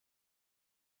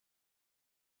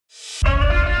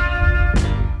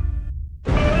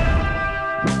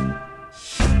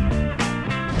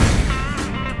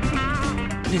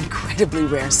an incredibly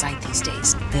rare sight these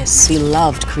days. This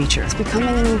beloved creature is becoming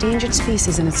an endangered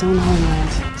species in its own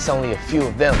homeland. It's only a few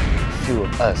of them, a few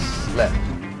of us left.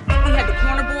 We had the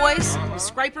corner boys, the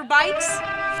scraper bikes,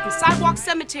 the sidewalk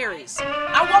cemeteries.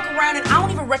 I walk around and I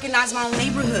don't even recognize my own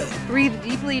neighborhood. Breathe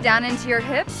deeply down into your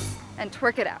hips and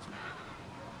twerk it out.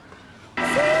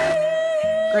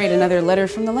 Great, another letter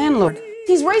from the landlord.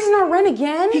 He's raising our rent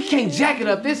again. He can't jack it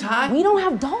up this high. We don't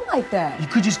have dough like that. You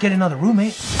could just get another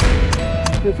roommate.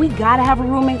 If we gotta have a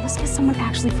roommate, let's get someone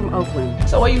actually from Oakland.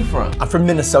 So where you from? I'm from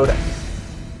Minnesota.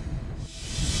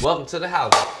 Welcome to the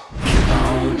house.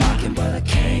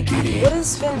 What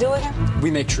does Finn do again? We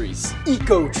make trees.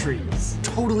 Eco trees.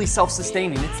 Totally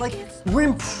self-sustaining. It's like we're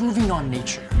improving on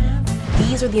nature.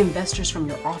 These are the investors from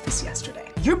your office yesterday.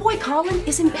 Your boy Colin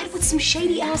is in bed with some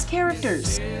shady-ass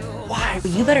characters. Why?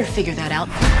 You better figure that out.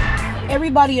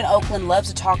 Everybody in Oakland loves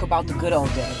to talk about the good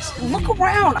old days. Look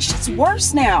around, shit's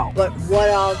worse now. But what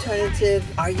alternative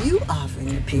are you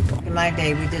offering the people? In my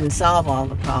day, we didn't solve all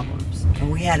the problems,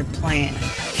 and we had a plan.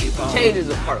 Change is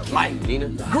a part of life, Nina.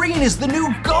 Green is the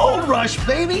new gold rush,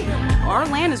 baby. Our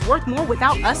land is worth more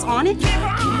without us on it.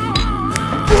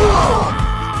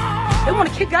 They want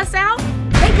to kick us out?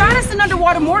 They got us in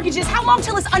underwater mortgages. How long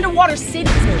till it's underwater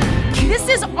cities? This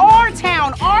is our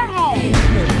town, our home.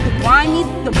 The grimy,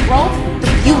 the broke, the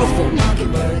beautiful.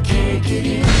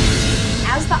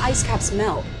 As the ice caps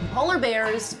melt, polar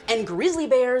bears and grizzly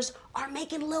bears are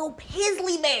making little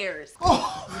pizzly bears.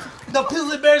 Oh, the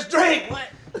Pizzly Bears drink. What?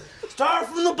 Start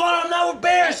from the bottom, now we're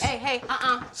bears. Hey,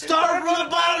 Start from the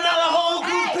bottom, now the whole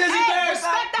group Pizzly Bears.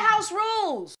 Respect the house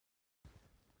rules.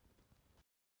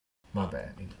 My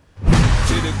bad, Nina.